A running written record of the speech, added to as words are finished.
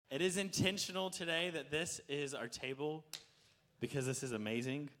It is intentional today that this is our table because this is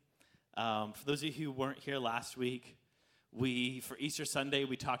amazing. For those of you who weren't here last week, for Easter Sunday,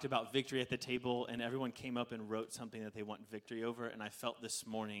 we talked about victory at the table, and everyone came up and wrote something that they want victory over, and I felt this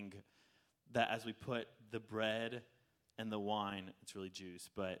morning that as we put the bread and the wine, it's really juice,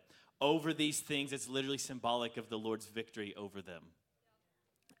 but over these things, it's literally symbolic of the Lord's victory over them.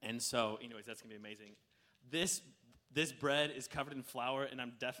 And so, anyways, that's going to be amazing. This bread is covered in flour, and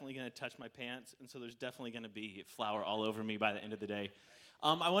I'm definitely going to touch my pants, and so there's definitely going to be flour all over me by the end of the day.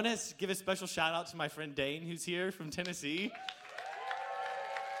 I want to give a special shout-out to my friend Dane, who's here from Tennessee.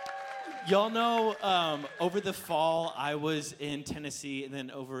 Y'all know over the fall, I was in Tennessee and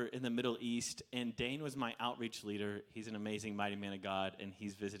then over in the Middle East, and Dane was my outreach leader. He's an amazing, mighty man of God, and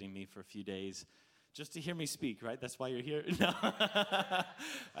he's visiting me for a few days just to hear me speak, right? That's why you're here? No,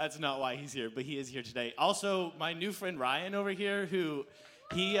 that's not why he's here, but he is here today. Also, my new friend Ryan over here, who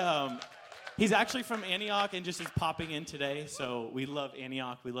he's actually from Antioch and just is popping in today, so we love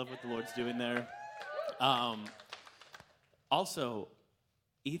Antioch. We love what the Lord's doing there. Also,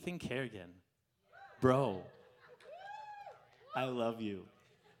 Ethan Kerrigan, bro, I love you.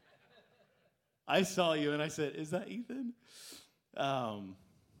 I saw you and I said, is that Ethan?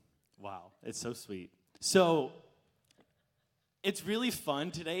 Wow, it's so sweet. So it's really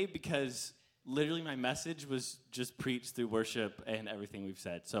fun today because literally my message was just preached through worship and everything we've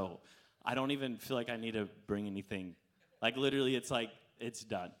said. So I don't even feel like I need to bring anything. Like literally it's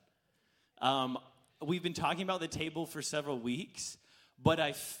done. We've been talking about the table for several weeks, but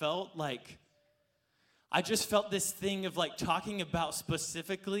I just felt this thing of like talking about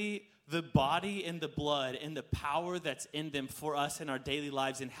specifically the body and the blood and the power that's in them for us in our daily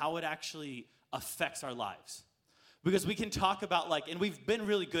lives and how it actually affects our lives. Because we can talk about and we've been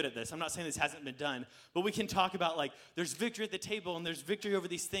really good at this. I'm not saying this hasn't been done, but we can talk about there's victory at the table and there's victory over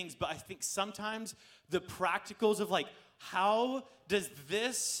these things. But I think sometimes the practicals of how does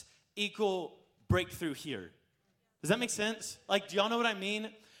this equal breakthrough here? Does that make sense? Do y'all know what I mean?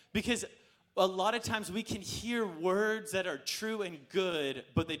 Because a lot of times we can hear words that are true and good,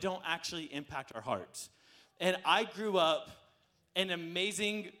 but they don't actually impact our hearts. And I grew up in an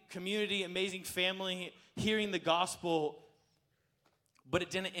amazing community, amazing family, hearing the gospel, but it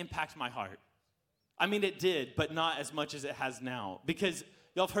didn't impact my heart. I mean, it did, but not as much as it has now. Because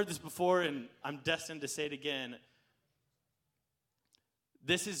y'all have heard this before, and I'm destined to say it again.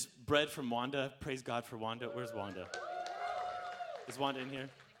 This is bread from Wanda. Praise God for Wanda. Where's Wanda? Is Wanda in here?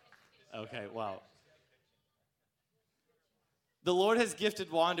 Okay, wow. The Lord has gifted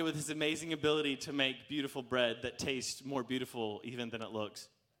Wanda with his amazing ability to make beautiful bread that tastes more beautiful even than it looks.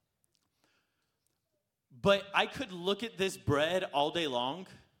 But I could look at this bread all day long.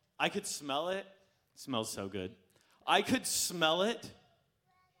 I could smell it. It smells so good. I could smell it.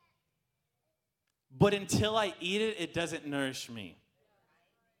 But until I eat it, it doesn't nourish me.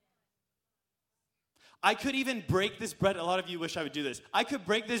 I could even break this bread. A lot of you wish I would do this. I could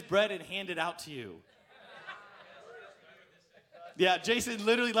break this bread and hand it out to you. Yeah, Jason,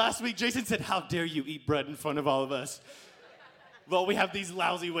 literally last week, Jason said, how dare you eat bread in front of all of us? Well, we have these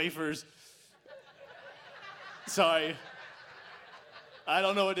lousy wafers. Sorry. I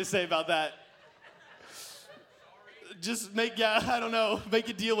don't know what to say about that. Just make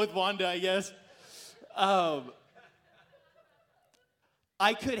a deal with Wanda, I guess.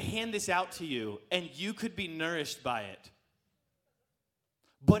 I could hand this out to you, and you could be nourished by it.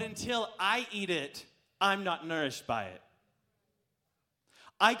 But until I eat it, I'm not nourished by it.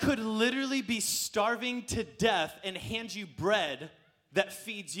 I could literally be starving to death and hand you bread that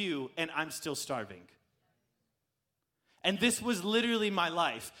feeds you, and I'm still starving. And this was literally my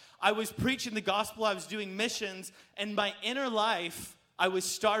life. I was preaching the gospel, I was doing missions, and my inner life, I was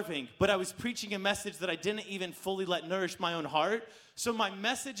starving, but I was preaching a message that I didn't even fully let nourish my own heart. So my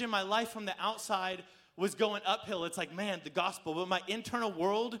message in my life from the outside was going uphill. It's man, the gospel, but my internal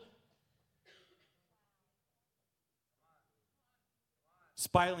world,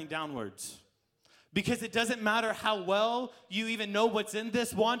 spiraling downwards. Because it doesn't matter how well you even know what's in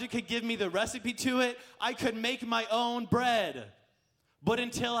this. Wanda could give me the recipe to it. I could make my own bread. But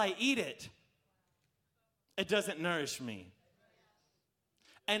until I eat it, it doesn't nourish me.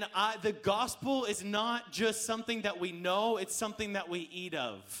 And the gospel is not just something that we know, it's something that we eat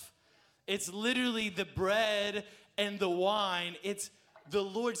of. It's literally the bread and the wine. It's the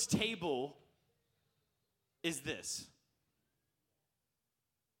Lord's table is this.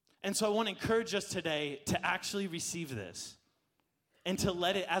 And so I want to encourage us today to actually receive this and to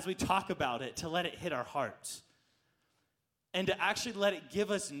let it, as we talk about it, to let it hit our hearts and to actually let it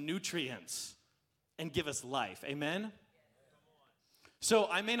give us nutrients and give us life. Amen? So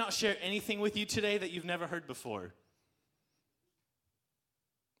I may not share anything with you today that you've never heard before.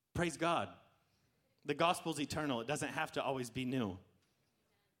 Praise God. The gospel's eternal. It doesn't have to always be new.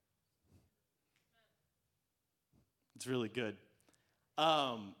 It's really good.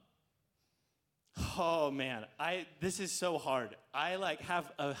 Oh man, this is so hard. I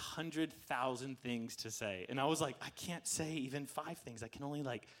have 100,000 things to say. And I was like, I can't say even 5 things. I can only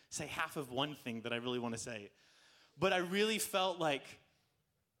say half of one thing that I really want to say. But I really felt like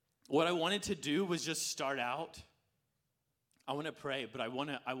what I wanted to do was just start out. I want to pray, but I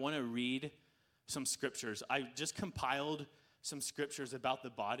want to read some scriptures. I just compiled some scriptures about the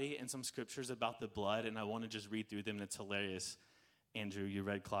body and some scriptures about the blood, and I want to just read through them, and it's hilarious. Andrew, you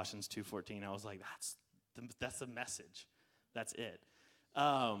read Colossians 2:14. I was like, that's the message. That's it.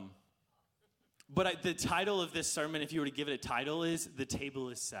 But the title of this sermon, if you were to give it a title, is The Table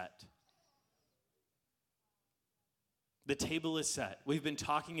is Set. The table is set. We've been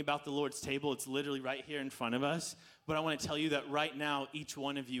talking about the Lord's table. It's literally right here in front of us. But I want to tell you that right now, each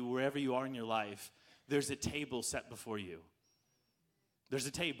one of you, wherever you are in your life, there's a table set before you. There's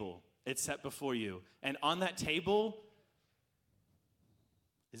a table. It's set before you. And on that table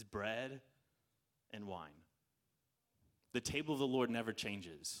is bread and wine. The table of the Lord never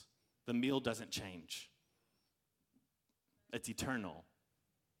changes. The meal doesn't change. It's eternal.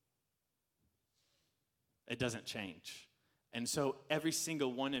 It doesn't change. And so every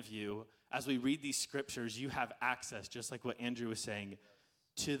single one of you, as we read these scriptures, you have access, just like what Andrew was saying,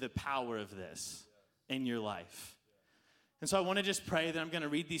 to the power of this in your life. And so I want to just pray that I'm going to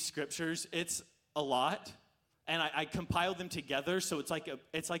read these scriptures. It's a lot, and I compiled them together, so it's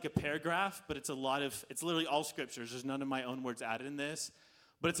like a paragraph, but it's literally all scriptures. There's none of my own words added in this,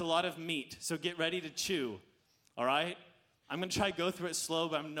 but it's a lot of meat. So get ready to chew, all right? I'm going to try to go through it slow,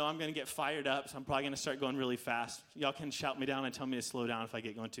 but I know I'm going to get fired up, so I'm probably going to start going really fast. Y'all can shout me down and tell me to slow down if I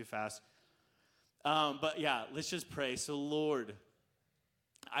get going too fast. But yeah, let's just pray. So Lord,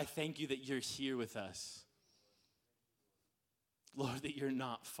 I thank you that you're here with us. Lord, that you're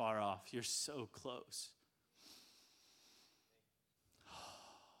not far off. You're so close.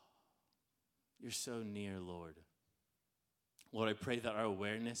 You're so near, Lord. Lord, I pray that our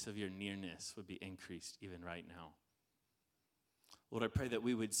awareness of your nearness would be increased even right now. Lord, I pray that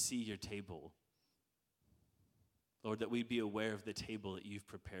we would see your table. Lord, that we'd be aware of the table that you've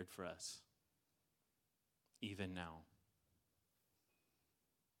prepared for us, even now.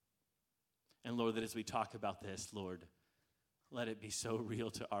 And Lord, that as we talk about this, Lord, let it be so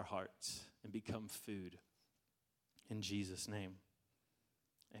real to our hearts and become food. In Jesus' name,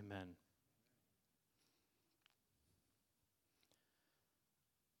 amen.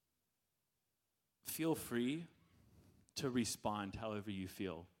 Feel free to respond however you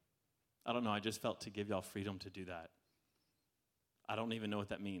feel. I don't know, I just felt to give y'all freedom to do that. I don't even know what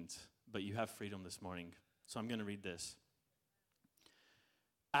that means, but you have freedom this morning. So I'm going to read this.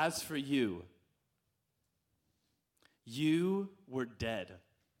 As for you, you were dead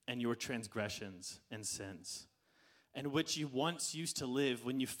in your transgressions and sins, in which you once used to live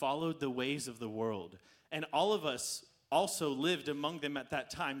when you followed the ways of the world. And all of us also lived among them at that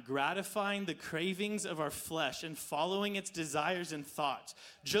time, gratifying the cravings of our flesh and following its desires and thoughts.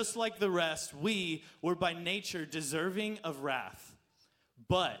 Just like the rest, we were by nature deserving of wrath.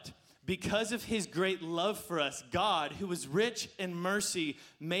 But because of his great love for us, God, who was rich in mercy,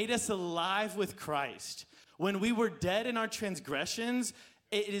 made us alive with Christ. When we were dead in our transgressions,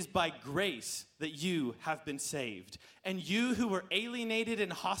 it is by grace that you have been saved. And you who were alienated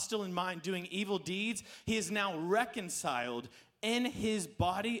and hostile in mind, doing evil deeds, he is now reconciled in his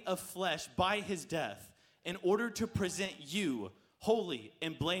body of flesh by his death, in order to present you holy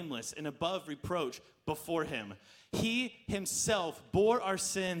and blameless and above reproach before him. He himself bore our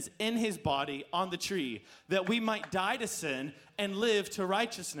sins in his body on the tree, that we might die to sin and live to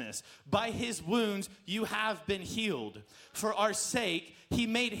righteousness. By his wounds you have been healed. For our sake he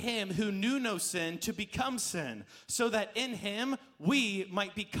made him who knew no sin to become sin, so that in him we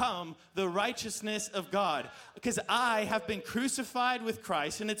might become the righteousness of God. Because I have been crucified with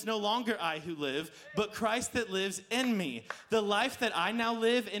Christ, and it's no longer I who live, but Christ that lives in me. The life that I now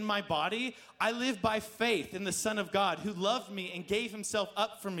live in my body, I live by faith in the Son of God, who loved me and gave himself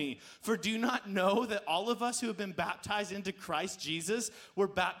up for me. For do you not know that all of us who have been baptized into Christ Jesus were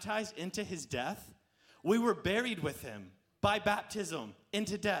baptized into his death? We were buried with him by baptism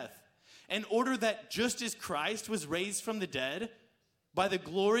into death, in order that just as Christ was raised from the dead by the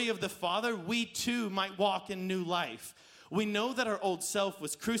glory of the Father, we too might walk in new life. We know that our old self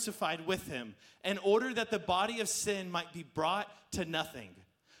was crucified with him, in order that the body of sin might be brought to nothing,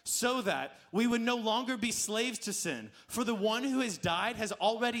 so that we would no longer be slaves to sin. For the one who has died has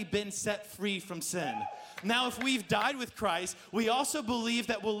already been set free from sin. Now, if we've died with Christ, we also believe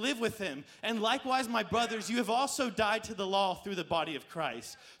that we'll live with him. And likewise, my brothers, you have also died to the law through the body of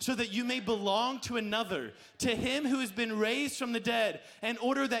Christ, so that you may belong to another, to him who has been raised from the dead, in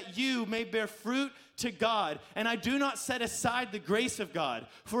order that you may bear fruit to God. And I do not set aside the grace of God.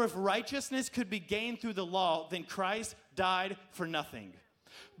 For if righteousness could be gained through the law, then Christ died for nothing.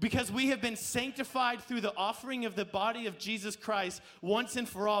 Because we have been sanctified through the offering of the body of Jesus Christ once and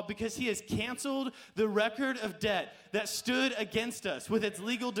for all, because he has canceled the record of debt that stood against us with its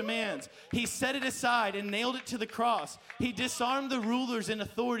legal demands. He set it aside and nailed it to the cross. He disarmed the rulers and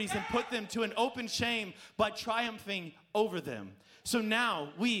authorities and put them to an open shame by triumphing over them. So now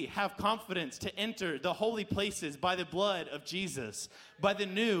we have confidence to enter the holy places by the blood of Jesus, by the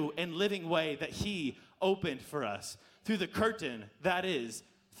new and living way that he opened for us, through the curtain, that is,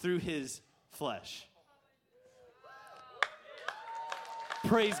 through his flesh.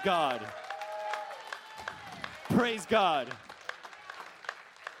 Praise God. Praise God.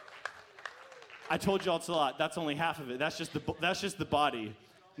 I told y'all it's a lot. That's only half of it. That's just the body.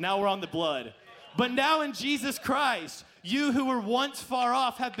 Now we're on the blood. But now in Jesus Christ, you who were once far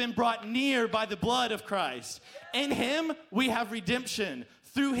off have been brought near by the blood of Christ. In him we have redemption,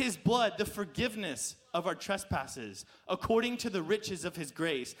 through his blood, the forgiveness of our trespasses, according to the riches of his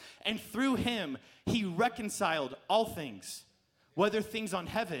grace. And through him he reconciled all things, whether things on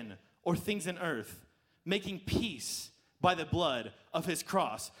heaven or things in earth, making peace by the blood of his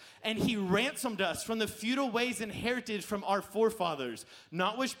cross. And he ransomed us from the futile ways inherited from our forefathers,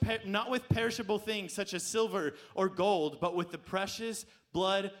 not with perishable things such as silver or gold, but with the precious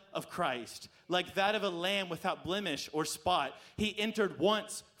blood of Christ, like that of a lamb without blemish or spot. He entered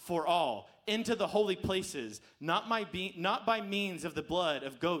once for all into the holy places, not by means of the blood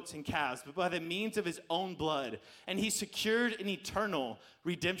of goats and calves, but by the means of his own blood. And he secured an eternal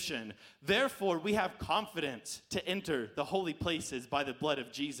redemption. Therefore, we have confidence to enter the holy places by the blood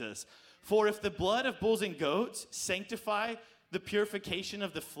of Jesus. For if the blood of bulls and goats sanctify the purification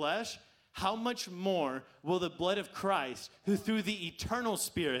of the flesh, how much more will the blood of Christ, who through the eternal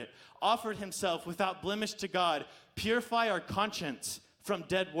Spirit offered himself without blemish to God, purify our conscience from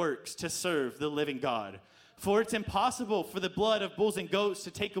dead works to serve the living God? For it's impossible for the blood of bulls and goats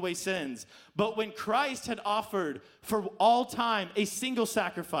to take away sins. But when Christ had offered for all time a single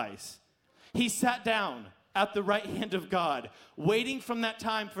sacrifice, he sat down at the right hand of God, waiting from that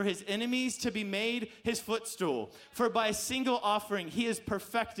time for his enemies to be made his footstool. For by a single offering he has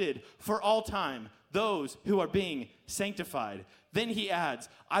perfected for all time those who are being sanctified. Then he adds,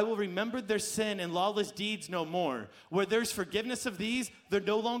 I will remember their sin and lawless deeds no more. Where there's forgiveness of these, there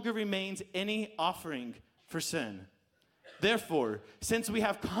no longer remains any offering for sin. Therefore, since we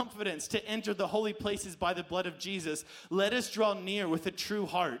have confidence to enter the holy places by the blood of Jesus, let us draw near with a true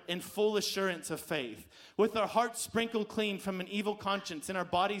heart and full assurance of faith, with our hearts sprinkled clean from an evil conscience and our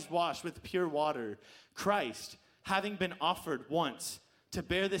bodies washed with pure water. Christ, having been offered once to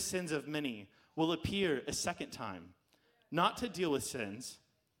bear the sins of many, will appear a second time, not to deal with sins,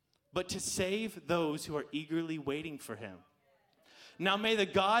 but to save those who are eagerly waiting for him. Now may the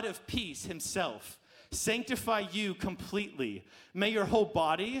God of peace himself sanctify you completely. May your whole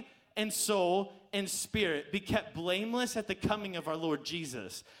body and soul and spirit be kept blameless at the coming of our Lord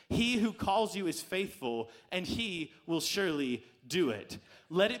Jesus. He who calls you is faithful, and he will surely do it.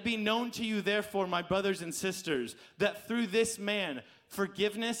 Let it be known to you, therefore, my brothers and sisters, that through this man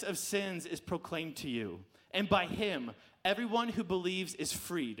forgiveness of sins is proclaimed to you. And by him, everyone who believes is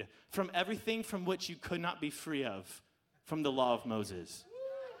freed from everything from which you could not be free of, from the law of Moses.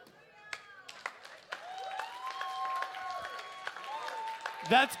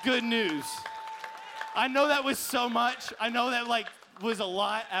 That's good news. I know that was so much. I know that was a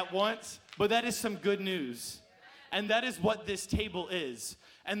lot at once, but that is some good news. And that is what this table is.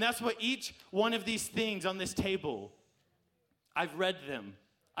 And that's what each one of these things on this table, I've read them.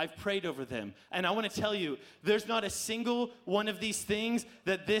 I've prayed over them. And I want to tell you, there's not a single one of these things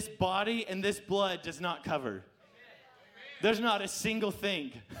that this body and this blood does not cover. There's not a single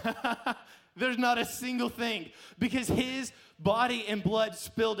thing. There's not a single thing, because his body and blood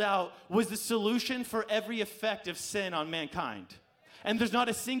spilled out was the solution for every effect of sin on mankind. And there's not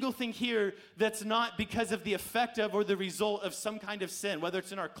a single thing here that's not because of the effect of or the result of some kind of sin, whether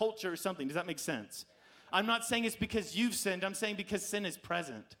it's in our culture or something. Does that make sense? I'm not saying it's because you've sinned. I'm saying because sin is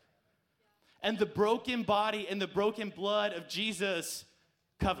present. And the broken body and the broken blood of Jesus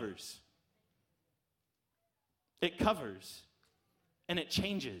covers. It covers. And it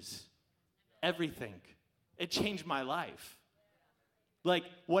changes everything. It changed my life. Like,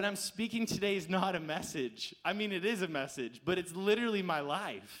 what I'm speaking today is not a message. I mean, it is a message, but it's literally my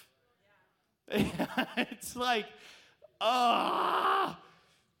life. Yeah. It's like,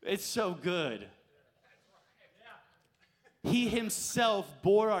 it's so good. He himself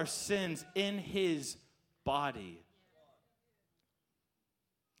bore our sins in his body.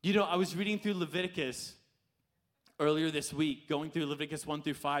 You know, I was reading through Leviticus earlier this week, going through Leviticus 1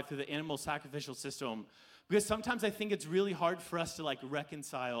 through 5 through the animal sacrificial system, because sometimes I think it's really hard for us to like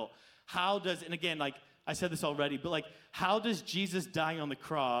reconcile and again, like I said this already, but like how does Jesus dying on the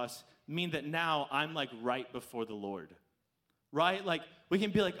cross mean that now I'm like right before the Lord? Right? Like we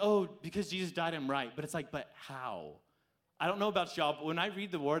can be like, oh, because Jesus died, I'm right. But it's like, but how? I don't know about y'all, but when I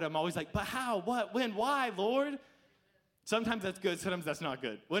read the word, I'm always like, but how? What? When? Why, Lord? Sometimes that's good. Sometimes that's not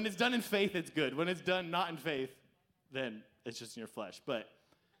good. When it's done in faith, it's good. When it's done not in faith, then it's just in your flesh. But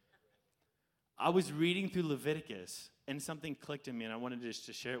I was reading through Leviticus, and something clicked in me, and I wanted just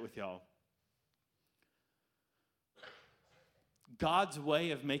to share it with y'all. God's way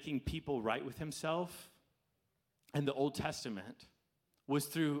of making people right with himself in the Old Testament was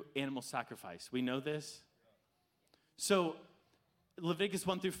through animal sacrifice. We know this. So Leviticus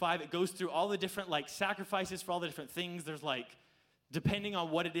 1 through 5, it goes through all the different like sacrifices for all the different things. There's like, depending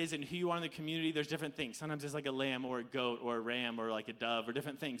on what it is and who you are in the community, there's different things. Sometimes it's like a lamb or a goat or a ram or like a dove or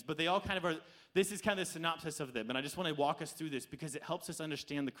different things. But they all kind of are, this is kind of the synopsis of them. And I just want to walk us through this because it helps us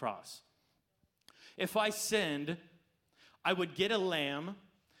understand the cross. If I sinned, I would get a lamb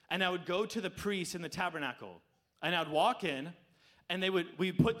and I would go to the priest in the tabernacle. And I would walk in and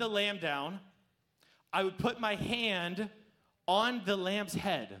we'd put the lamb down. I would put my hand on the lamb's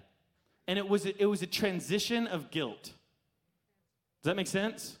head. And it was a transition of guilt. Does that make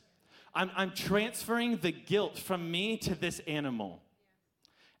sense? I'm transferring the guilt from me to this animal.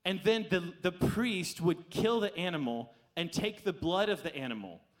 And then the priest would kill the animal and take the blood of the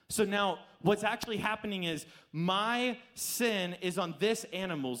animal. So now what's actually happening is my sin is on this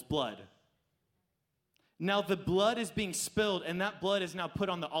animal's blood. Now the blood is being spilled, and that blood is now put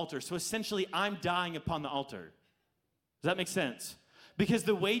on the altar. So essentially, I'm dying upon the altar. Does that make sense? Because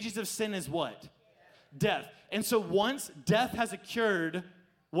the wages of sin is what? Death. And so once death has occurred,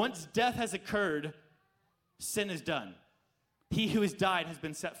 sin is done. He who has died has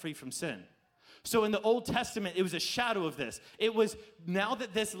been set free from sin. So in the Old Testament, it was a shadow of this. It was, now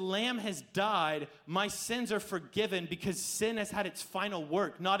that this lamb has died, my sins are forgiven because sin has had its final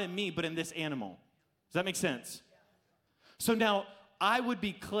work, not in me, but in this animal. Does that make sense? So now I would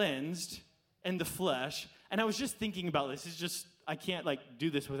be cleansed in the flesh, and I was just thinking about this. It's just, I can't like do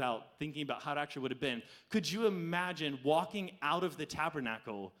this without thinking about how it actually would have been. Could you imagine walking out of the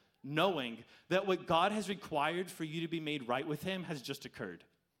tabernacle knowing that what God has required for you to be made right with him has just occurred?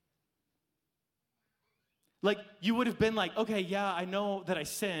 Like, you would have been like, okay, yeah, I know that I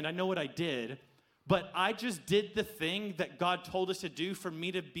sinned. I know what I did. But I just did the thing that God told us to do for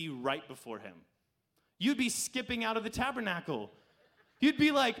me to be right before him. You'd be skipping out of the tabernacle. You'd be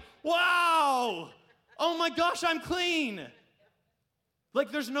like, wow, oh my gosh, I'm clean. Like,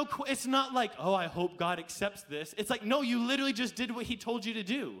 it's not like, oh, I hope God accepts this. It's like, no, you literally just did what he told you to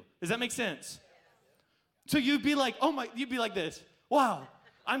do. Does that make sense? So you'd be like, you'd be like this, wow,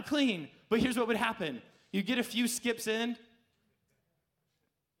 I'm clean. But here's what would happen. You'd get a few skips in,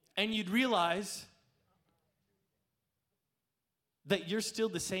 and you'd realize that you're still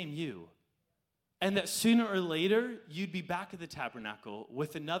the same you. And that sooner or later, you'd be back at the tabernacle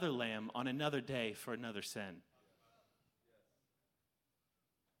with another lamb on another day for another sin.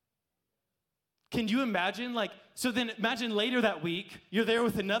 Can you imagine, so then imagine later that week, you're there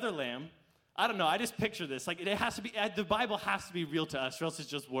with another lamb. I don't know, I just picture this. Like, it has to be, the Bible has to be real to us, or else it's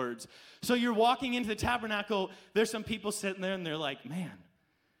just words. So you're walking into the tabernacle, there's some people sitting there, and they're like, man,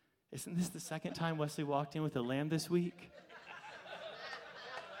 isn't this the second time Wesley walked in with a lamb this week?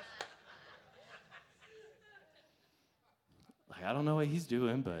 Like, I don't know what he's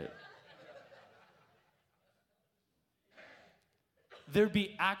doing, but there'd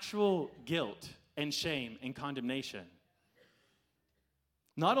be actual guilt and shame and condemnation.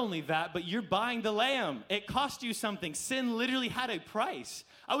 Not only that, but you're buying the lamb. It cost you something. Sin literally had a price.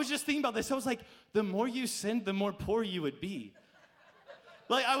 I was just thinking about this. I was like, the more you sinned, the more poor you would be.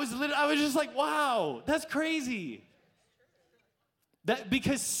 Like, I was just like, wow, that's crazy.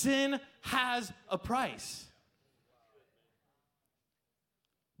 Because sin has a price.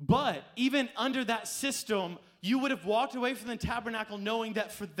 But even under that system, you would have walked away from the tabernacle knowing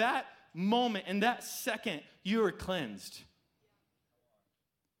that for that moment and that second, you were cleansed.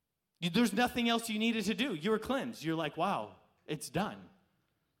 There's nothing else you needed to do. You were cleansed. You're like, wow, it's done.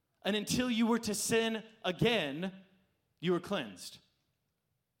 And until you were to sin again, you were cleansed.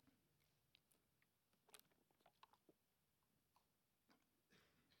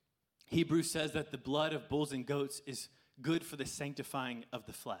 Hebrews says that the blood of bulls and goats is good for the sanctifying of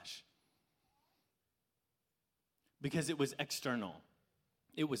the flesh. Because it was external.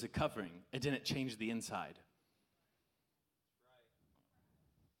 It was a covering. It didn't change the inside.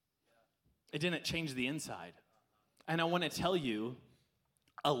 It didn't change the inside. And I want to tell you,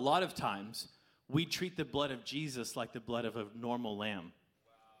 a lot of times, we treat the blood of Jesus like the blood of a normal lamb.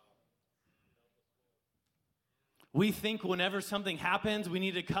 We think whenever something happens, we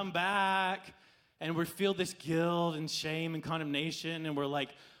need to come back, and we feel this guilt and shame and condemnation, and we're like,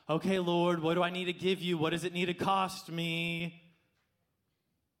 okay, Lord, what do I need to give you? What does it need to cost me?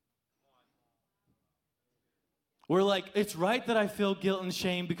 We're like, it's right that I feel guilt and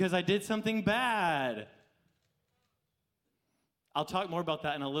shame because I did something bad. I'll talk more about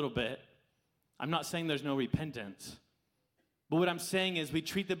that in a little bit. I'm not saying there's no repentance. But what I'm saying is we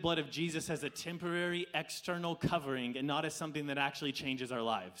treat the blood of Jesus as a temporary external covering and not as something that actually changes our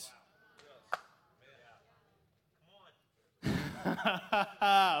lives. Woo!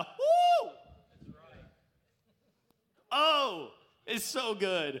 Oh, it's so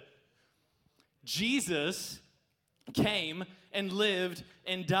good. Jesus came and lived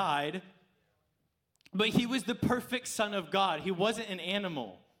and died, but he was the perfect Son of God. He wasn't an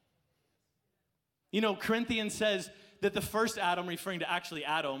animal. You know, Corinthians says that the first Adam, referring to actually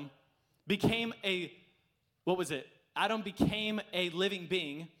Adam, became Adam became a living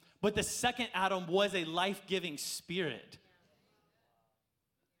being, but the second Adam was a life-giving spirit.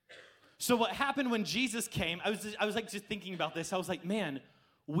 So what happened when Jesus came, I was like just thinking about this. I was like, man,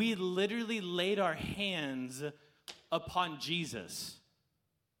 we literally laid our hands upon Jesus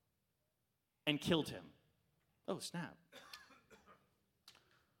and killed him. Oh, snap.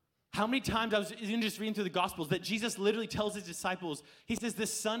 How many times, I was just reading through the Gospels, that Jesus literally tells his disciples, he says, the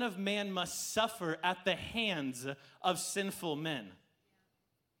Son of Man must suffer at the hands of sinful men.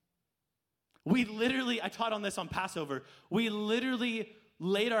 We literally, I taught on this on Passover, we literally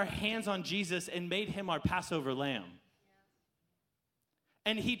laid our hands on Jesus and made him our Passover lamb.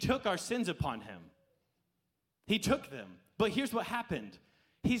 And he took our sins upon him. He took them. But here's what happened.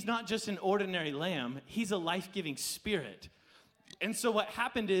 He's not just an ordinary lamb. He's a life-giving spirit. And so what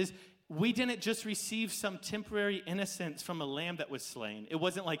happened is we didn't just receive some temporary innocence from a lamb that was slain. It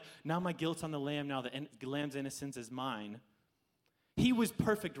wasn't like, now my guilt's on the lamb, now the lamb's innocence is mine. He was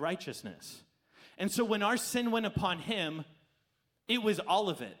perfect righteousness. And so when our sin went upon him, it was all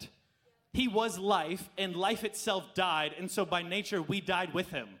of it. He was life, and life itself died, and so by nature, we died with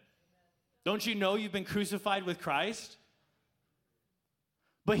him. Don't you know you've been crucified with Christ?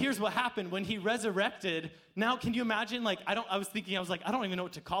 But here's what happened. When he resurrected, now can you imagine, I was like, I don't even know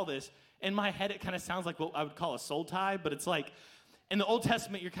what to call this. In my head, it kind of sounds like what I would call a soul tie, but it's like, in the Old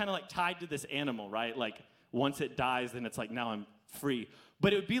Testament, you're kind of like tied to this animal, right? Like, once it dies, then it's like, now I'm free.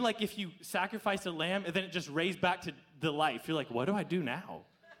 But it would be like if you sacrificed a lamb, and then it just raised back to the life. You're like, what do I do now?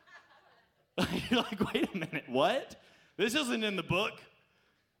 You're like, wait a minute, what? This isn't in the book.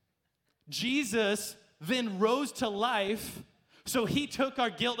 Jesus then rose to life, so he took our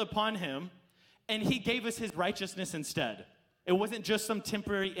guilt upon him, and he gave us his righteousness instead. It wasn't just some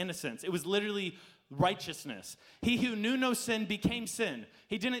temporary innocence. It was literally righteousness. He who knew no sin became sin.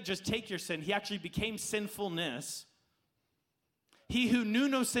 He didn't just take your sin. He actually became sinfulness. He who knew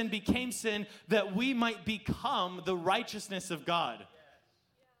no sin became sin that we might become the righteousness of God.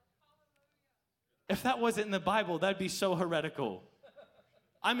 If that wasn't in the Bible, that'd be so heretical.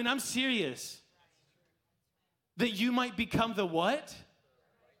 I mean, I'm serious. That you might become the what?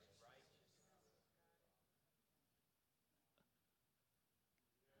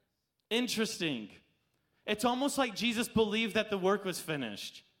 Interesting. It's almost like Jesus believed that the work was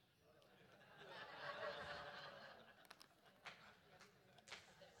finished.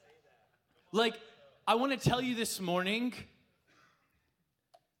 I want to tell you this morning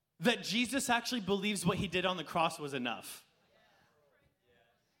that Jesus actually believes what he did on the cross was enough.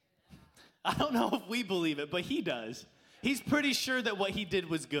 I don't know if we believe it, but he does. He's pretty sure that what he did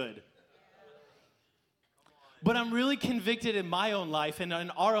was good. But I'm really convicted in my own life and in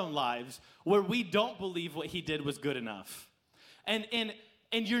our own lives where we don't believe what he did was good enough. And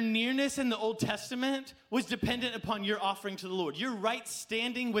your nearness in the Old Testament was dependent upon your offering to the Lord. Your right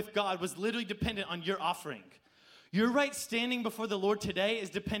standing with God was literally dependent on your offering. Your right standing before the Lord today is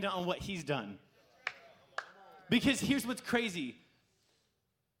dependent on what he's done. Because here's what's crazy.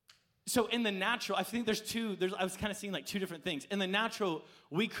 So in the natural, I think I was kind of seeing two different things. In the natural,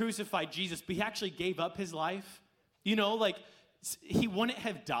 we crucified Jesus, but he actually gave up his life. You know, he wouldn't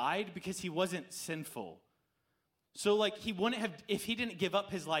have died because he wasn't sinful. So he wouldn't have, if he didn't give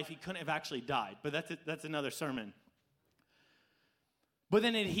up his life, he couldn't have actually died. But that's another sermon. But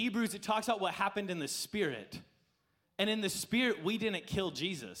then in Hebrews, it talks about what happened in the spirit. And in the spirit, we didn't kill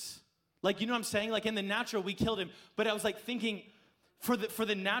Jesus. Like, you know what I'm saying? Like, in the natural, we killed him. But I was like thinking, for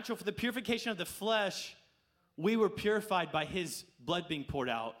the natural, for the purification of the flesh, we were purified by his blood being poured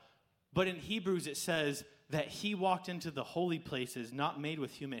out. But in Hebrews, it says that he walked into the holy places, not made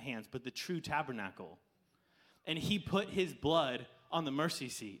with human hands, but the true tabernacle. And he put his blood on the mercy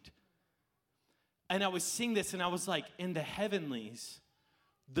seat. And I was seeing this, and I was like, in the heavenlies,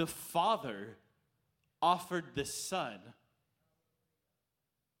 the Father offered the Son.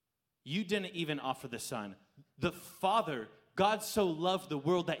 You didn't even offer the Son. The Father, God so loved the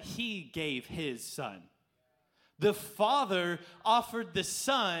world that he gave his Son. The Father offered the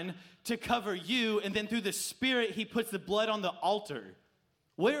Son to cover you, and then through the Spirit, he puts the blood on the altar.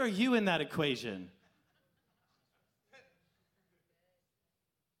 Where are you in that equation?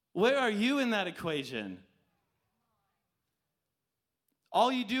 Where are you in that equation?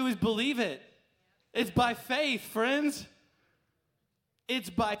 All you do is believe it. It's by faith, friends. It's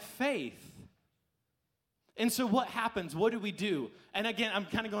by faith. And so what happens? What do we do? And again, I'm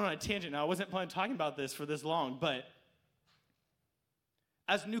kind of going on a tangent now. I wasn't planning on talking about this for this long, but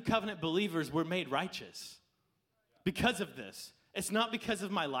as New Covenant believers, we're made righteous because of this. It's not because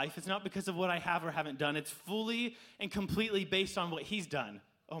of my life. It's not because of what I have or haven't done. It's fully and completely based on what he's done.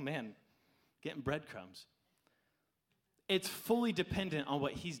 Oh man, getting breadcrumbs. It's fully dependent on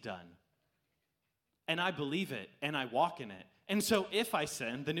what he's done. And I believe it, and I walk in it. And so if I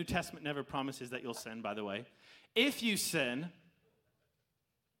sin, the New Testament never promises that you'll sin, by the way. If you sin,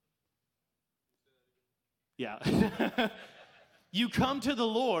 yeah, you come to the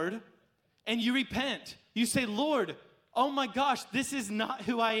Lord and you repent. You say, Lord, oh my gosh, this is not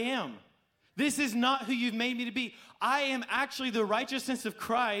who I am. This is not who you've made me to be. I am actually the righteousness of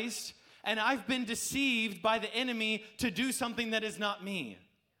Christ, and I've been deceived by the enemy to do something that is not me.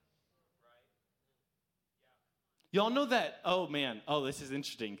 Y'all know that, oh man, this is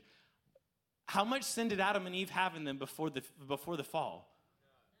interesting. How much sin did Adam and Eve have in them before the fall?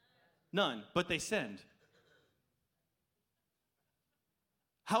 None, but they sinned.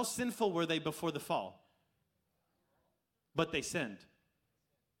 How sinful were they before the fall? But they sinned.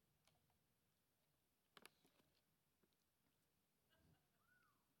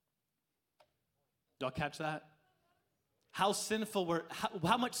 Y'all catch that? How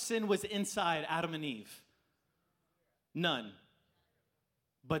much sin was inside Adam and Eve? None.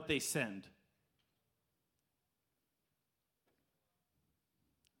 But they sinned.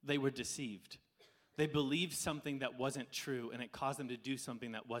 They were deceived. They believed something that wasn't true, and it caused them to do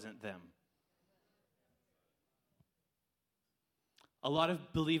something that wasn't them. A lot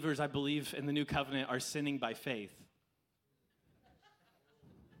of believers, I believe, in the New Covenant are sinning by faith.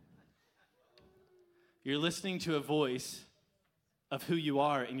 You're listening to a voice of who you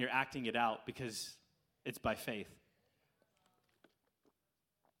are, and you're acting it out because it's by faith.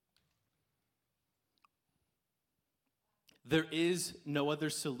 There is no other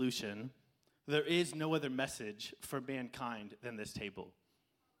solution. There is no other message for mankind than this table.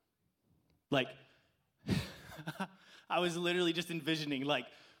 Like, I was literally just envisioning, like,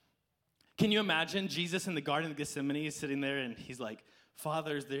 can you imagine Jesus in the Garden of Gethsemane is sitting there and he's like,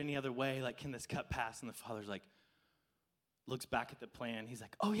 Father, is there any other way? Like, can this cup pass? And the Father's like, looks back at the plan. He's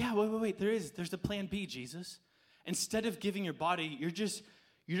like, oh yeah, wait, there's a plan B, Jesus. Instead of giving your body, you're just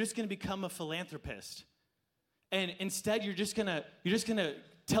going to become a philanthropist. And instead, you're just gonna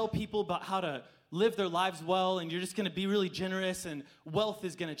tell people about how to live their lives well, and you're just gonna be really generous, and wealth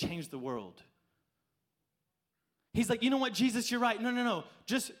is gonna change the world. He's like, you know what, Jesus, you're right. No.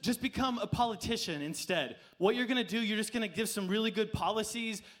 Just become a politician instead. What you're gonna do, you're just gonna give some really good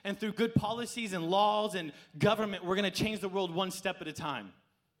policies, and through good policies and laws and government, we're gonna change the world one step at a time.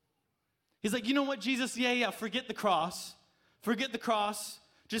 He's like, you know what, Jesus, yeah, forget the cross.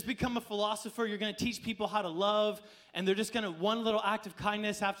 Just become a philosopher. You're going to teach people how to love, and they're just going to, one little act of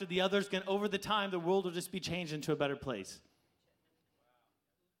kindness after the other, over the time, the world will just be changed into a better place.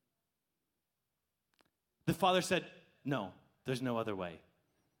 The Father said, no, there's no other way.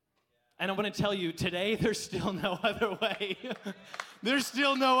 And I want to tell you, today, there's still no other way. There's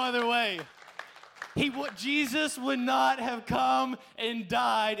still no other way. Jesus would not have come and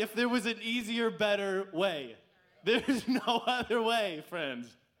died if there was an easier, better way. There's no other way, friends.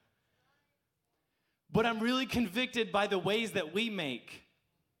 But I'm really convicted by the ways that we make.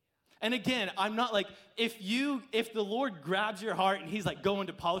 And again, I'm not like, if the Lord grabs your heart and he's like, go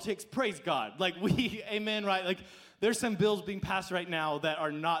into politics, praise God. Like amen, right? Like there's some bills being passed right now that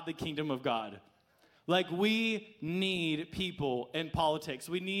are not the kingdom of God. Like we need people in politics.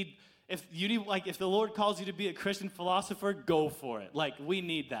 If you need, like, if the Lord calls you to be a Christian philosopher, go for it. Like, we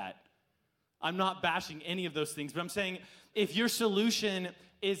need that. I'm not bashing any of those things, but I'm saying if your solution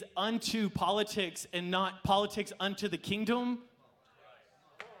is unto politics and not politics unto the kingdom,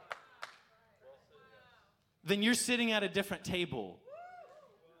 then you're sitting at a different table.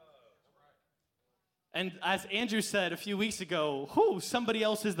 And as Andrew said a few weeks ago, somebody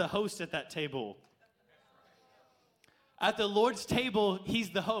else is the host at that table. At the Lord's table,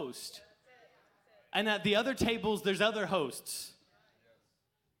 he's the host. And at the other tables, there's other hosts.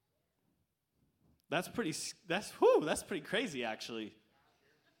 That's pretty crazy, actually.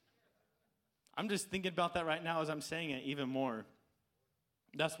 I'm just thinking about that right now as I'm saying it even more.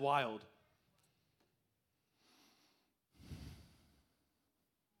 That's wild.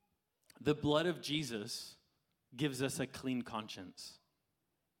 The blood of Jesus gives us a clean conscience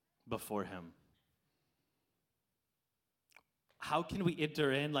before him. How can we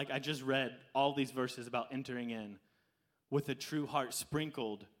enter in, like I just read all these verses about entering in, with a true heart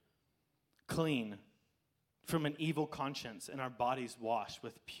sprinkled, clean, from an evil conscience, and our bodies washed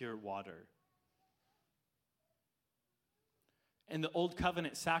with pure water? In the Old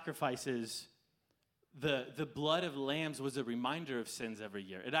Covenant sacrifices, the blood of lambs was a reminder of sins every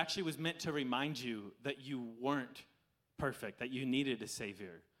year. It actually was meant to remind you that you weren't perfect, that you needed a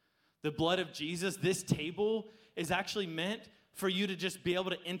Savior. The blood of Jesus, this table, is actually meant for you to just be able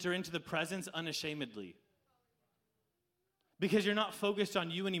to enter into the presence unashamedly. Because you're not focused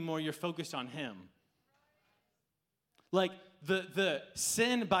on you anymore, you're focused on him. Like, the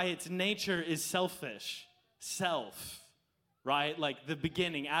sin by its nature is selfish. Self, right? Like the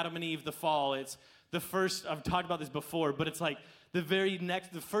beginning, Adam and Eve, the fall, it's the first, I've talked about this before, but it's like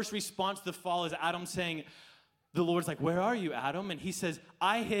the first response to the fall is Adam saying, the Lord's like, where are you, Adam? And he says,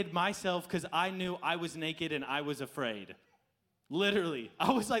 I hid myself because I knew I was naked and I was afraid. Literally.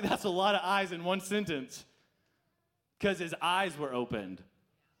 I was like, that's a lot of eyes in one sentence. Because his eyes were opened.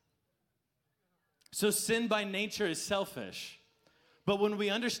 So sin by nature is selfish. But when we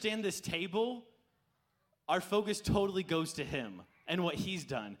understand this table, our focus totally goes to him and what he's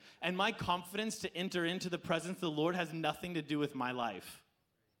done. And my confidence to enter into the presence of the Lord has nothing to do with my life.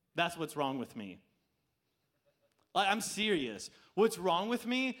 That's what's wrong with me. I'm serious. What's wrong with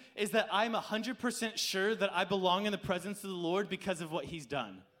me is that I'm 100% sure that I belong in the presence of the Lord because of what he's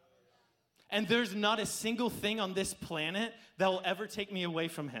done. And there's not a single thing on this planet that will ever take me away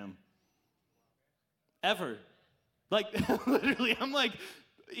from him. Ever. Like, literally, I'm like,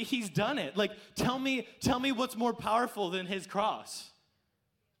 he's done it. Like, tell me what's more powerful than his cross.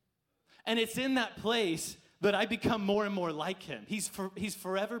 And it's in that place that I become more and more like him. He's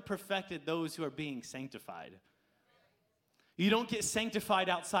forever perfected those who are being sanctified. You don't get sanctified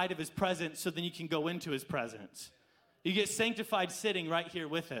outside of his presence so then you can go into his presence. You get sanctified sitting right here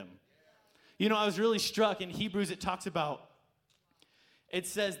with him. You know, I was really struck in Hebrews, it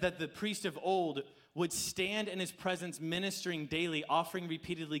says that the priest of old would stand in his presence ministering daily, offering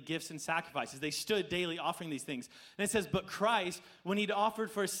repeatedly gifts and sacrifices. They stood daily offering these things. And it says, but Christ, when he'd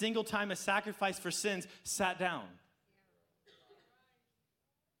offered for a single time a sacrifice for sins, sat down.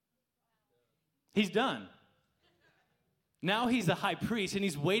 He's done. Now he's the high priest, and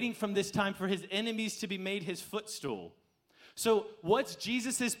he's waiting from this time for his enemies to be made his footstool. So what's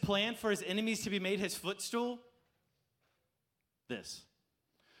Jesus' plan for his enemies to be made his footstool? This.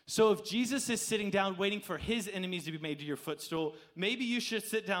 So if Jesus is sitting down waiting for his enemies to be made to your footstool, maybe you should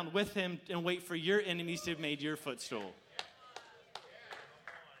sit down with him and wait for your enemies to be made your footstool.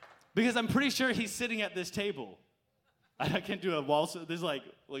 Because I'm pretty sure he's sitting at this table. I can't do a wall, so there's like,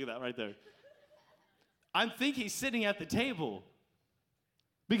 look at that right there. I think he's sitting at the table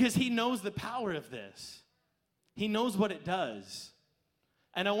because he knows the power of this. He knows what it does.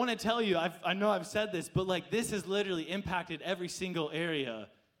 And I want to tell you, I know I've said this, but like this has literally impacted every single area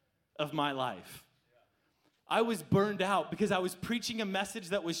of my life. I was burned out because I was preaching a message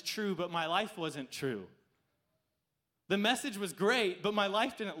that was true, but my life wasn't true. The message was great, but my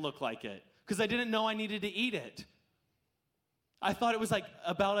life didn't look like it because I didn't know I needed to eat it. I thought it was like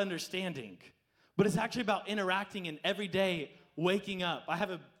about understanding. But it's actually about interacting and every day waking up. I have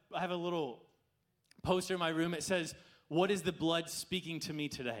a little poster in my room. It says, what is the blood speaking to me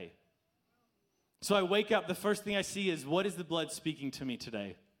today? So I wake up, the first thing I see is, what is the blood speaking to me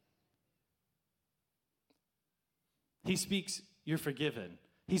today? He speaks, you're forgiven.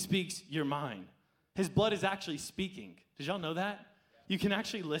 He speaks, you're mine. His blood is actually speaking. Did y'all know that? You can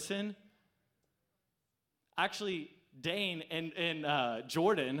actually listen. Actually, Dane and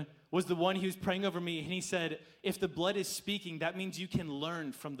Jordan was the one who was praying over me, and he said, if the blood is speaking, that means you can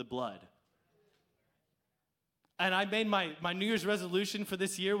learn from the blood. And I made my New Year's resolution for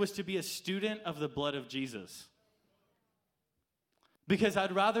this year was to be a student of the blood of Jesus. Because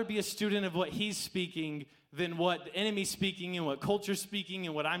I'd rather be a student of what he's speaking than what the enemy's speaking and what culture's speaking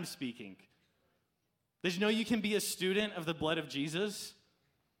and what I'm speaking. Did you know you can be a student of the blood of Jesus?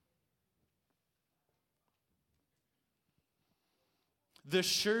 The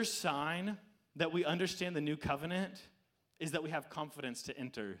sure sign that we understand the new covenant is that we have confidence to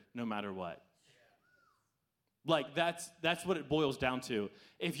enter no matter what. Like, that's what it boils down to.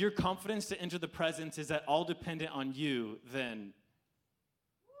 If your confidence to enter the presence is at all dependent on you, then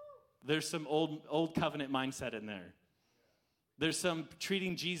there's some old covenant mindset in there. There's some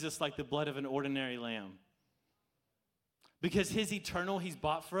treating Jesus like the blood of an ordinary lamb. Because his eternal he's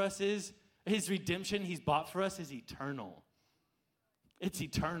bought for us is, his redemption he's bought for us is eternal. It's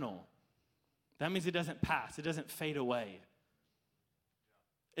eternal. That means it doesn't pass. It doesn't fade away.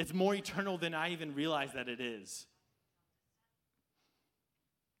 It's more eternal than I even realize that it is.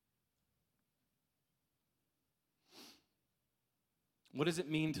 What does it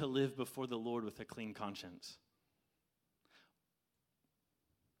mean to live before the Lord with a clean conscience?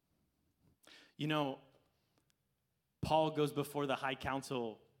 You know, Paul goes before the high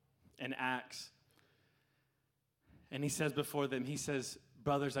council in Acts, and he says before them, he says,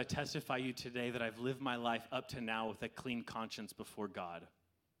 brothers, I testify you today that I've lived my life up to now with a clean conscience before God.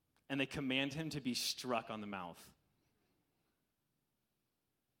 And they command him to be struck on the mouth.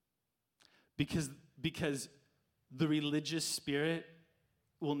 Because the religious spirit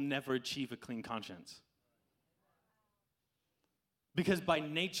will never achieve a clean conscience. Because by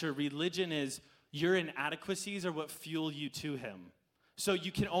nature, religion is your inadequacies are what fuel you to him. So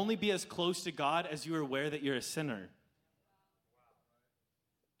you can only be as close to God as you are aware that you're a sinner.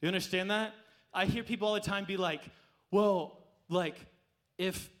 You understand that? I hear people all the time be like, well, like,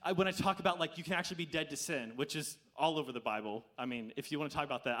 when I talk about, like, you can actually be dead to sin, which is all over the Bible. I mean, if you want to talk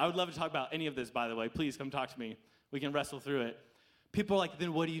about that. I would love to talk about any of this, by the way. Please come talk to me. We can wrestle through it. People are like,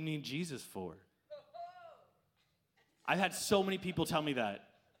 then what do you need Jesus for? I've had so many people tell me that.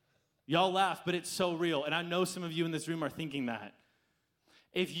 Y'all laugh, but it's so real. And I know some of you in this room are thinking that.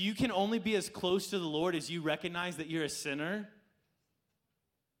 If you can only be as close to the Lord as you recognize that you're a sinner,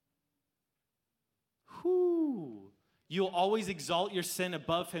 you'll always exalt your sin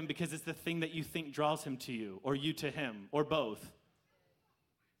above him because it's the thing that you think draws him to you, or you to him, or both.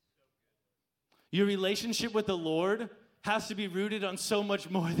 Your relationship with the Lord has to be rooted on so much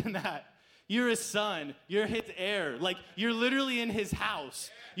more than that. You're his son. You're his heir. Like, you're literally in his house.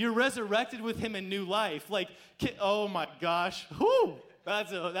 You're resurrected with him in new life. Like, oh my gosh. Whoo!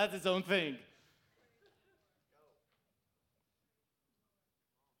 That's its own thing.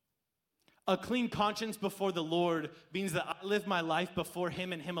 A clean conscience before the Lord means that I live my life before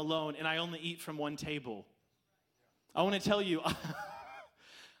him and him alone, and I only eat from one table. I want to tell you,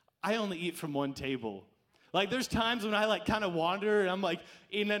 I only eat from one table. Like, there's times when I, like, kind of wander, and I'm, like,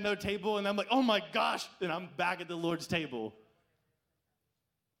 eating at another table, and I'm like, oh, my gosh, and I'm back at the Lord's table.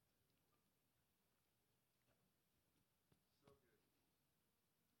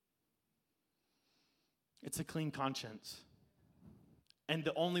 It's a clean conscience. And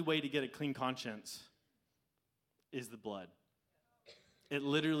the only way to get a clean conscience is the blood. It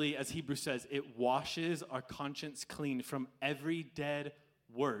literally, as Hebrews says, it washes our conscience clean from every dead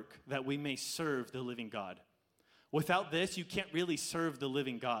work that we may serve the living God. Without this, you can't really serve the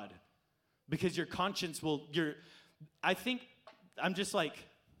living God because your conscience I think, I'm just like,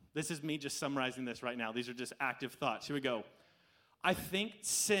 this is me just summarizing this right now. These are just active thoughts. Here we go. I think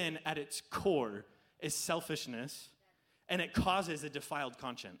sin at its core is selfishness, and it causes a defiled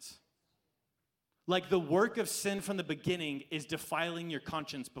conscience. Like, the work of sin from the beginning is defiling your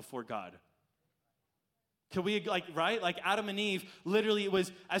conscience before God. Can we, like, right? Like, Adam and Eve, literally, it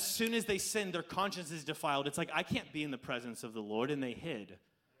was as soon as they sinned, their conscience is defiled. It's like, I can't be in the presence of the Lord, and they hid.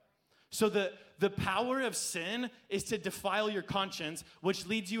 So the power of sin is to defile your conscience, which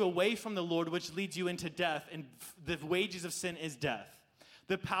leads you away from the Lord, which leads you into death, and the wages of sin is death.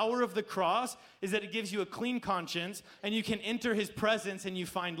 The power of the cross is that it gives you a clean conscience, and you can enter his presence, and you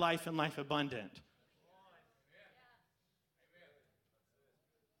find life and life abundant.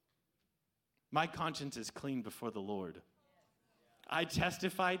 My conscience is clean before the Lord. I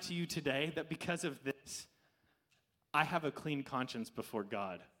testify to you today that because of this, I have a clean conscience before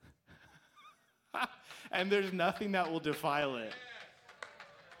God. And there's nothing that will defile it.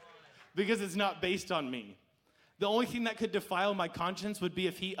 Because it's not based on me. The only thing that could defile my conscience would be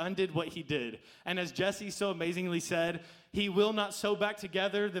if he undid what he did. And as Jesse so amazingly said, he will not sew back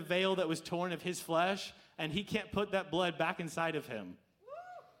together the veil that was torn of his flesh, and he can't put that blood back inside of him.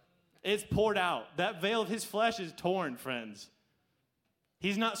 It's poured out. That veil of his flesh is torn, friends.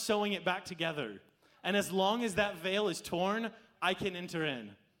 He's not sewing it back together. And as long as that veil is torn, I can enter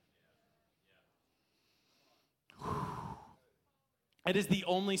in. It is the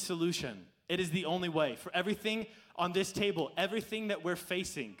only solution. It is the only way. For everything on this table, everything that we're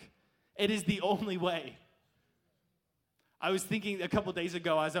facing, it is the only way. I was thinking a couple days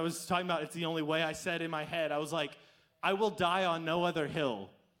ago as I was talking about it's the only way, I said in my head, I was like, I will die on no other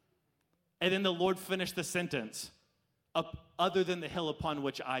hill. And then the Lord finished the sentence, other than the hill upon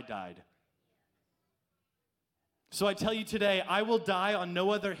which I died. So I tell you today, I will die on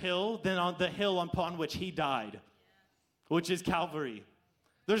no other hill than on the hill upon which he died, which is Calvary.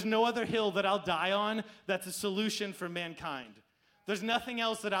 There's no other hill that I'll die on that's a solution for mankind. There's nothing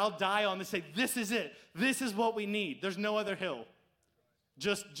else that I'll die on to say, this is it. This is what we need. There's no other hill.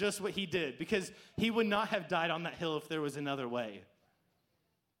 Just what he did, because he would not have died on that hill if there was another way.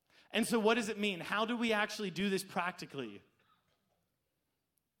 And so what does it mean? How do we actually do this practically?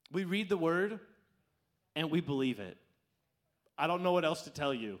 We read the word and we believe it. I don't know what else to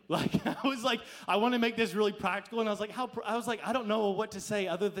tell you. I want to make this really practical, and I was like, I don't know what to say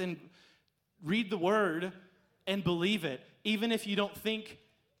other than read the word and believe it, even if you don't think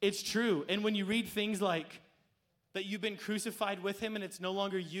it's true. And when you read things like that you've been crucified with him and it's no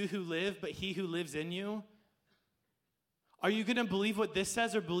longer you who live, but he who lives in you, are you going to believe what this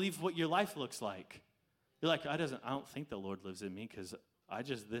says or believe what your life looks like? You're like, I don't think the Lord lives in me because I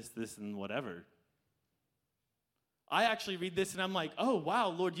just this, and whatever. I actually read this and I'm like, oh, wow,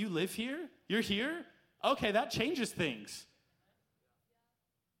 Lord, you live here? You're here? Okay, that changes things.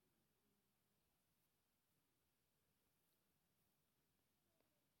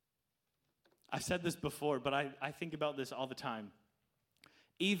 I've said this before, but I think about this all the time.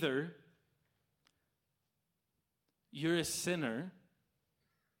 Either you're a sinner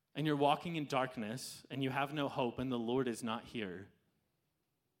and you're walking in darkness and you have no hope and the Lord is not here,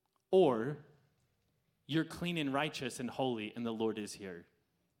 or you're clean and righteous and holy and the Lord is here.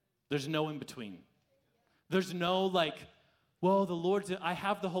 There's no in between. There's no well, I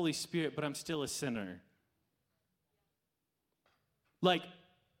have the Holy Spirit, but I'm still a sinner.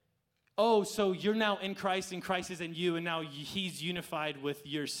 Oh, so you're now in Christ and Christ is in you and now he's unified with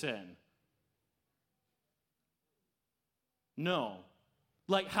your sin. No.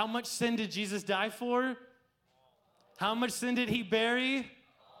 How much sin did Jesus die for? How much sin did he bury?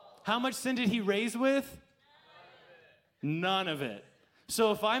 How much sin did he raise with? None of it.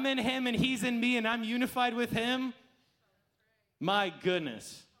 So if I'm in him and he's in me and I'm unified with him, my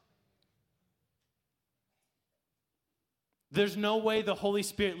goodness. There's no way the Holy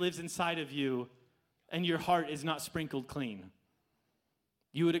Spirit lives inside of you and your heart is not sprinkled clean.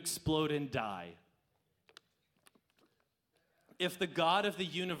 You would explode and die. If the God of the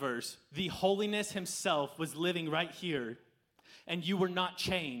universe, the holiness himself, was living right here and you were not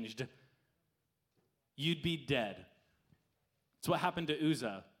changed, you'd be dead. It's what happened to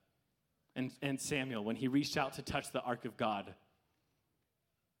Uzzah and Samuel when he reached out to touch the ark of God.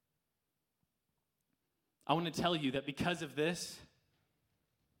 I want to tell you that because of this,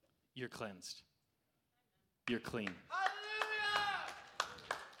 you're cleansed. You're clean.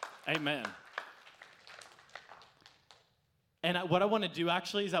 Hallelujah! Amen. And what I want to do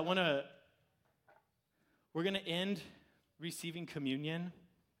actually is we're going to end receiving communion,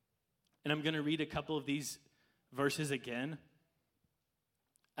 and I'm going to read a couple of these verses again.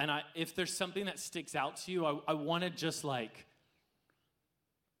 And if there's something that sticks out to you, I want to just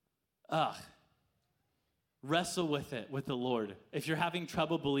wrestle with it with the Lord. If you're having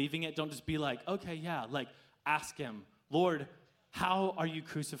trouble believing it, don't just be like, okay, yeah, ask him, Lord, how are you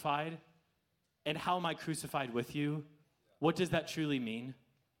crucified? And how am I crucified with you? What does that truly mean?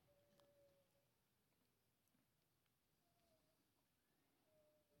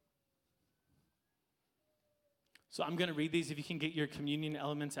 So I'm going to read these. If you can get your communion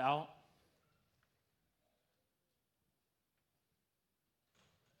elements out.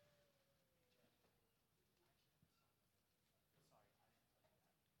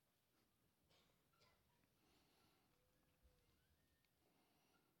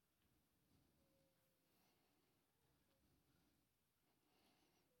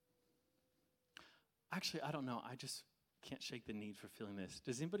 Actually, I don't know. I just can't shake the need for feeling this.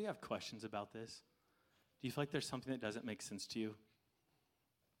 Does anybody have questions about this? Do you feel like there's something that doesn't make sense to you?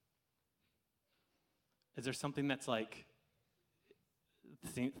 Is there something that's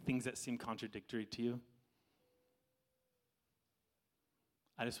things that seem contradictory to you?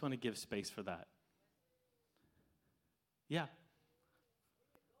 I just want to give space for that. Yeah.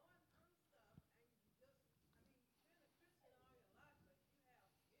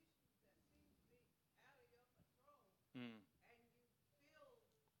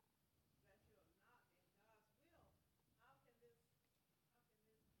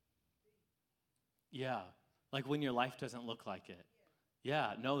 Yeah, like when your life doesn't look like it.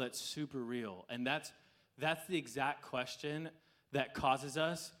 Yeah, no, that's super real. And that's the exact question that causes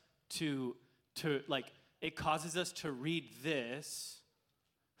us to it causes us to read this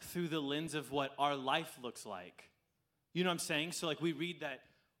through the lens of what our life looks like. You know what I'm saying? So like we read that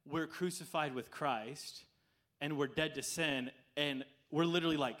we're crucified with Christ and we're dead to sin, and we're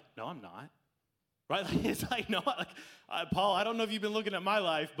literally like, no, I'm not. Right? Like, it's like, no, like, Paul, I don't know if you've been looking at my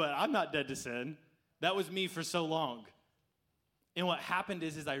life, but I'm not dead to sin. That was me for so long. And what happened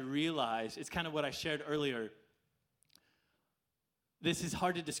is I realized, it's kind of what I shared earlier. This is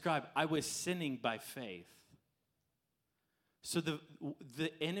hard to describe. I was sinning by faith. So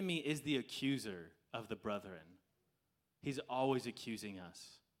the enemy is the accuser of the brethren. He's always accusing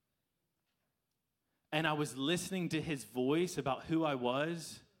us. And I was listening to his voice about who I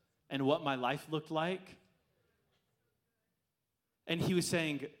was and what my life looked like. And he was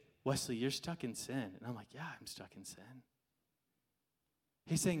saying, Wesley, you're stuck in sin. And I'm like, yeah, I'm stuck in sin.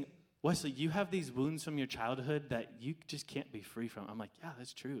 He's saying, Wesley, you have these wounds from your childhood that you just can't be free from. I'm like, yeah,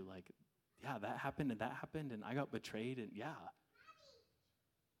 that's true. Like, yeah, that happened, and I got betrayed, and yeah.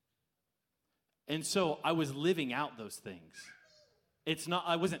 And so I was living out those things.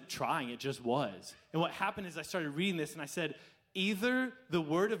 I wasn't trying, it just was. And what happened is I started reading this, and I said, either the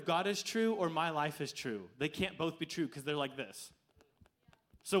word of God is true or my life is true. They can't both be true because they're like this.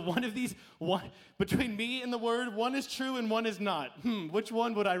 So one between me and the word, one is true and one is not. Which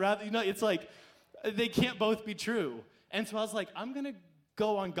one would I rather? It's like they can't both be true. And so I was like, I'm going to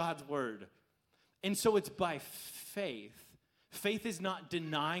go on God's word. And so it's by faith. Faith is not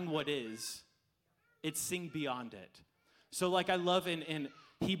denying what is. It's seeing beyond it. So like I love in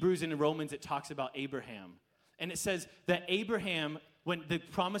Hebrews and in Romans, it talks about Abraham. And it says that Abraham, when the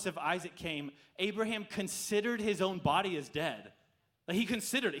promise of Isaac came, Abraham considered his own body as dead. Like he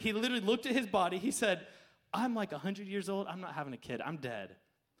considered it. He literally looked at his body. He said, I'm like 100 years old. I'm not having a kid. I'm dead.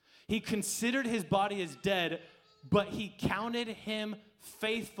 He considered his body as dead, but he counted him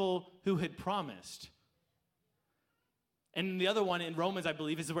faithful who had promised. And the other one in Romans, I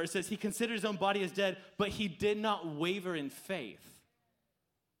believe, is where it says he considered his own body as dead, but he did not waver in faith.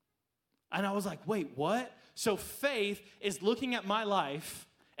 And I was like, wait, what? So faith is looking at my life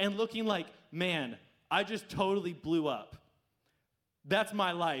and looking like, man, I just totally blew up. That's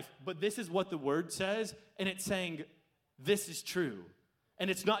my life. But this is what the word says, and it's saying this is true. And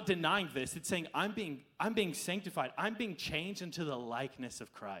it's not denying this. It's saying I'm being sanctified. I'm being changed into the likeness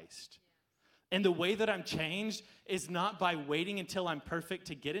of Christ. And the way that I'm changed is not by waiting until I'm perfect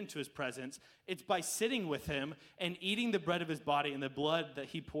to get into his presence. It's by sitting with him and eating the bread of his body and the blood that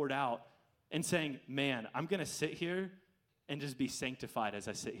he poured out and saying, man, I'm going to sit here and just be sanctified as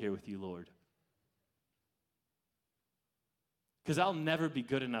I sit here with you, Lord. Because I'll never be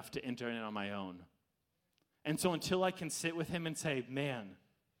good enough to enter in on my own. And so until I can sit with him and say, man,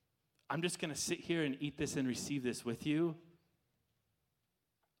 I'm just going to sit here and eat this and receive this with you,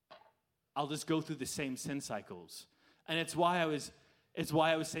 I'll just go through the same sin cycles. And it's why I was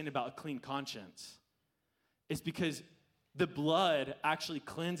saying about a clean conscience. It's because the blood actually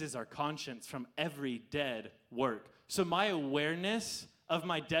cleanses our conscience from every dead work. So my awareness of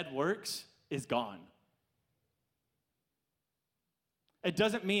my dead works is gone. It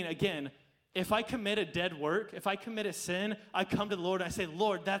doesn't mean, again, if I commit a dead work, if I commit a sin, I come to the Lord and I say,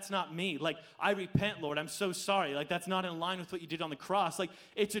 Lord, that's not me. Like, I repent, Lord. I'm so sorry. Like, that's not in line with what you did on the cross. Like,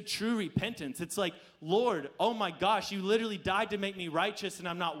 it's a true repentance. It's like, Lord, oh my gosh, you literally died to make me righteous and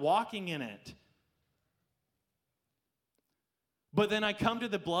I'm not walking in it. But then I come to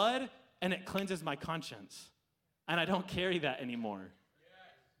the blood and it cleanses my conscience. And I don't carry that anymore.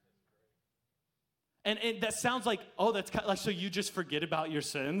 And that sounds like, oh, that's kind of like, so you just forget about your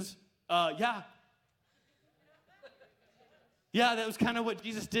sins? Yeah. Yeah, that was kind of what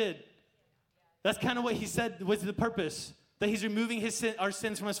Jesus did. That's kind of what he said was the purpose, that he's removing our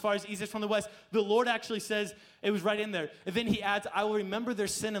sins from as far as east is from the west. The Lord actually says, it was right in there. And then he adds, I will remember their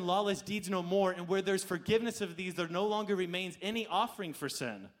sin and lawless deeds no more, and where there's forgiveness of these, there no longer remains any offering for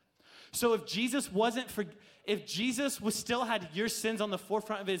sin. So if Jesus was still had your sins on the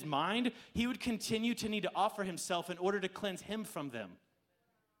forefront of his mind, he would continue to need to offer himself in order to cleanse him from them.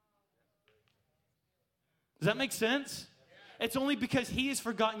 Does that make sense? It's only because he has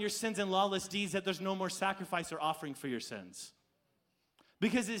forgotten your sins and lawless deeds that there's no more sacrifice or offering for your sins.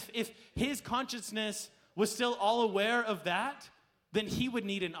 Because if his consciousness was still all aware of that, then he would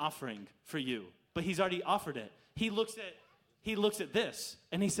need an offering for you. But he's already offered it. He looks at this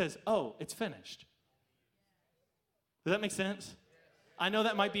and he says, oh, it's finished. Does that make sense? I know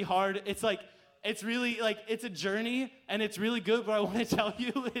that might be hard. It's like, it's really like, it's a journey and it's really good, but I want to tell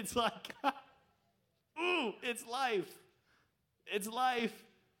you, it's like, true. It's life. It's life.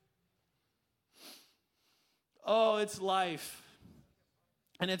 Oh, it's life.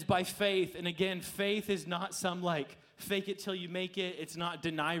 And it's by faith. And again, faith is not some like fake it till you make it. It's not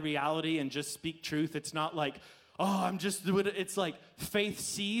deny reality and just speak truth. It's not like, oh, I'm just doing it. It's like faith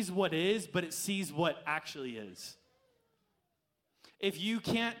sees what is, but it sees what actually is. If you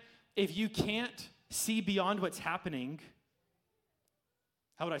can't see beyond what's happening,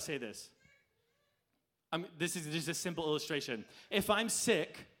 how would I say this? This is just a simple illustration. If I'm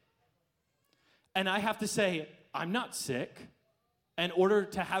sick and I have to say, I'm not sick, in order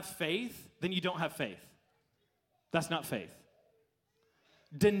to have faith, then you don't have faith. That's not faith.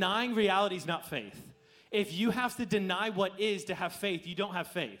 Denying reality is not faith. If you have to deny what is to have faith, you don't have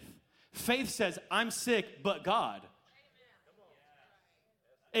faith. Faith says, I'm sick, but God.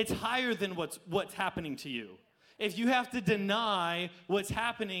 It's higher than what's happening to you. If you have to deny what's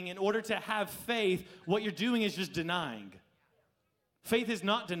happening in order to have faith, what you're doing is just denying. Faith is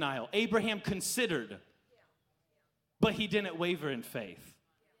not denial. Abraham considered, but he didn't waver in faith.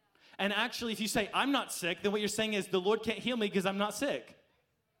 And actually, if you say, I'm not sick, then what you're saying is, the Lord can't heal me because I'm not sick.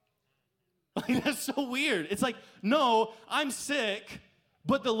 Like, that's so weird. It's like, no, I'm sick,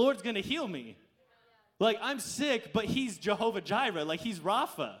 but the Lord's going to heal me. Like, I'm sick, but he's Jehovah Jireh. Like, he's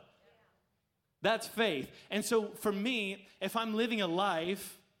Rapha. That's faith. And so for me, if I'm living a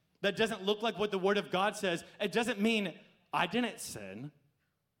life that doesn't look like what the Word of God says, it doesn't mean I didn't sin.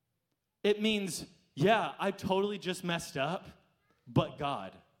 It means, yeah, I totally just messed up, but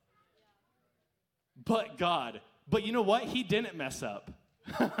God. But God. But you know what? He didn't mess up.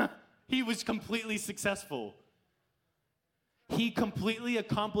 He was completely successful. He completely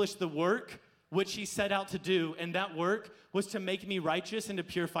accomplished the work which he set out to do, and that work was to make me righteous and to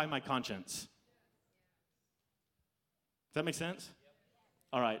purify my conscience. Does that make sense? Yep.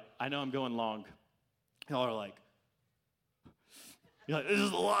 All right, I know I'm going long. Y'all are like, this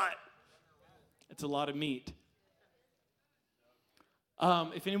is a lot. It's a lot of meat.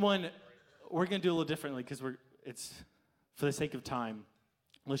 If anyone, we're going to do a little differently because it's for the sake of time.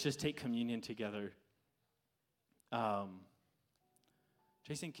 Let's just take communion together.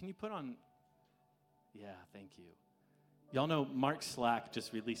 Jason, can you put on? Yeah, thank you. Y'all know Mark Slack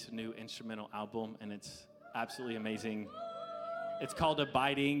just released a new instrumental album, and it's absolutely amazing. It's called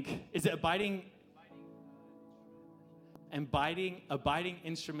Abiding. Is it Abiding? Abiding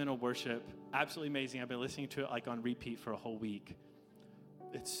instrumental worship. Absolutely amazing. I've been listening to it like on repeat for a whole week.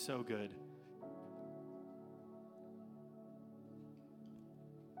 It's so good.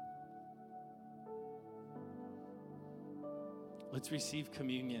 Let's receive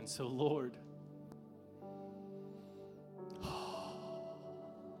communion. So, Lord,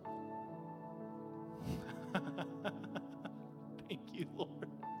 thank you, Lord.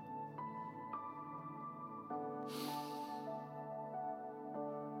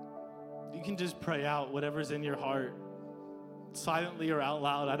 You can just pray out whatever's in your heart, silently or out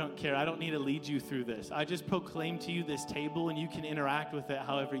loud. I don't care. I don't need to lead you through this. I just proclaim to you this table, and you can interact with it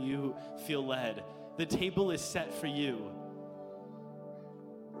however you feel led. The table is set for you.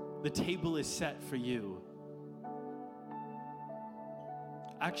 The table is set for you.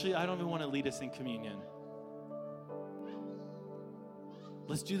 Actually, I don't even want to lead us in communion.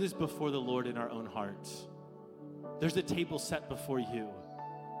 Let's do this before the Lord in our own hearts. There's a table set before you.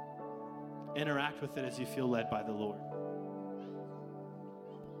 Interact with it as you feel led by the Lord.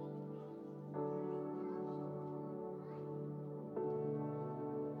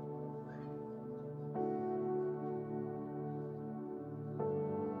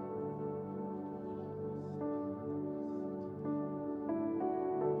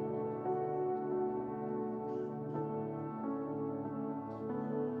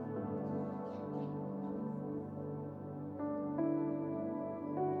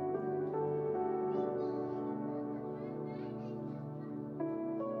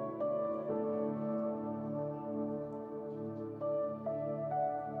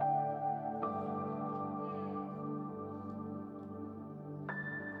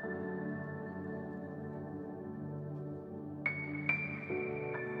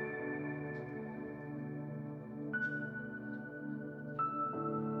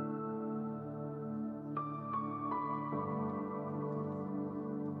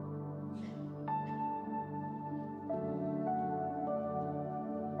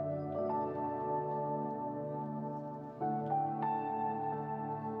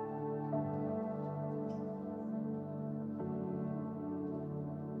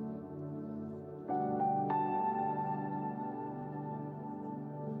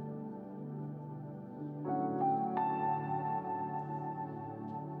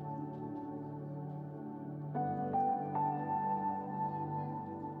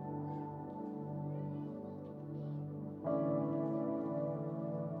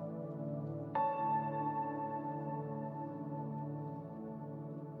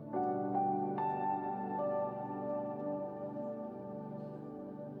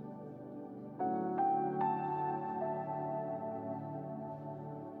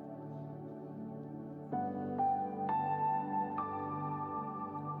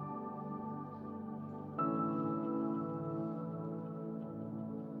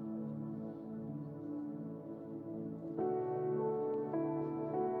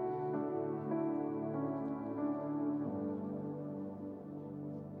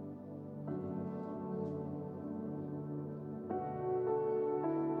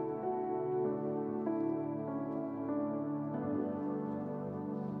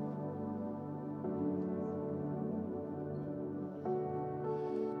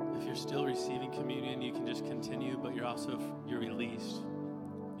 If you're still receiving communion, you can just continue, but you're released.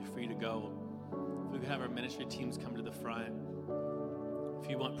 You're free to go. If we could have our ministry teams come to the front. If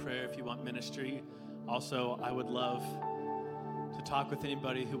you want prayer, if you want ministry. Also, I would love to talk with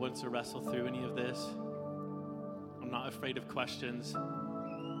anybody who wants to wrestle through any of this. I'm not afraid of questions.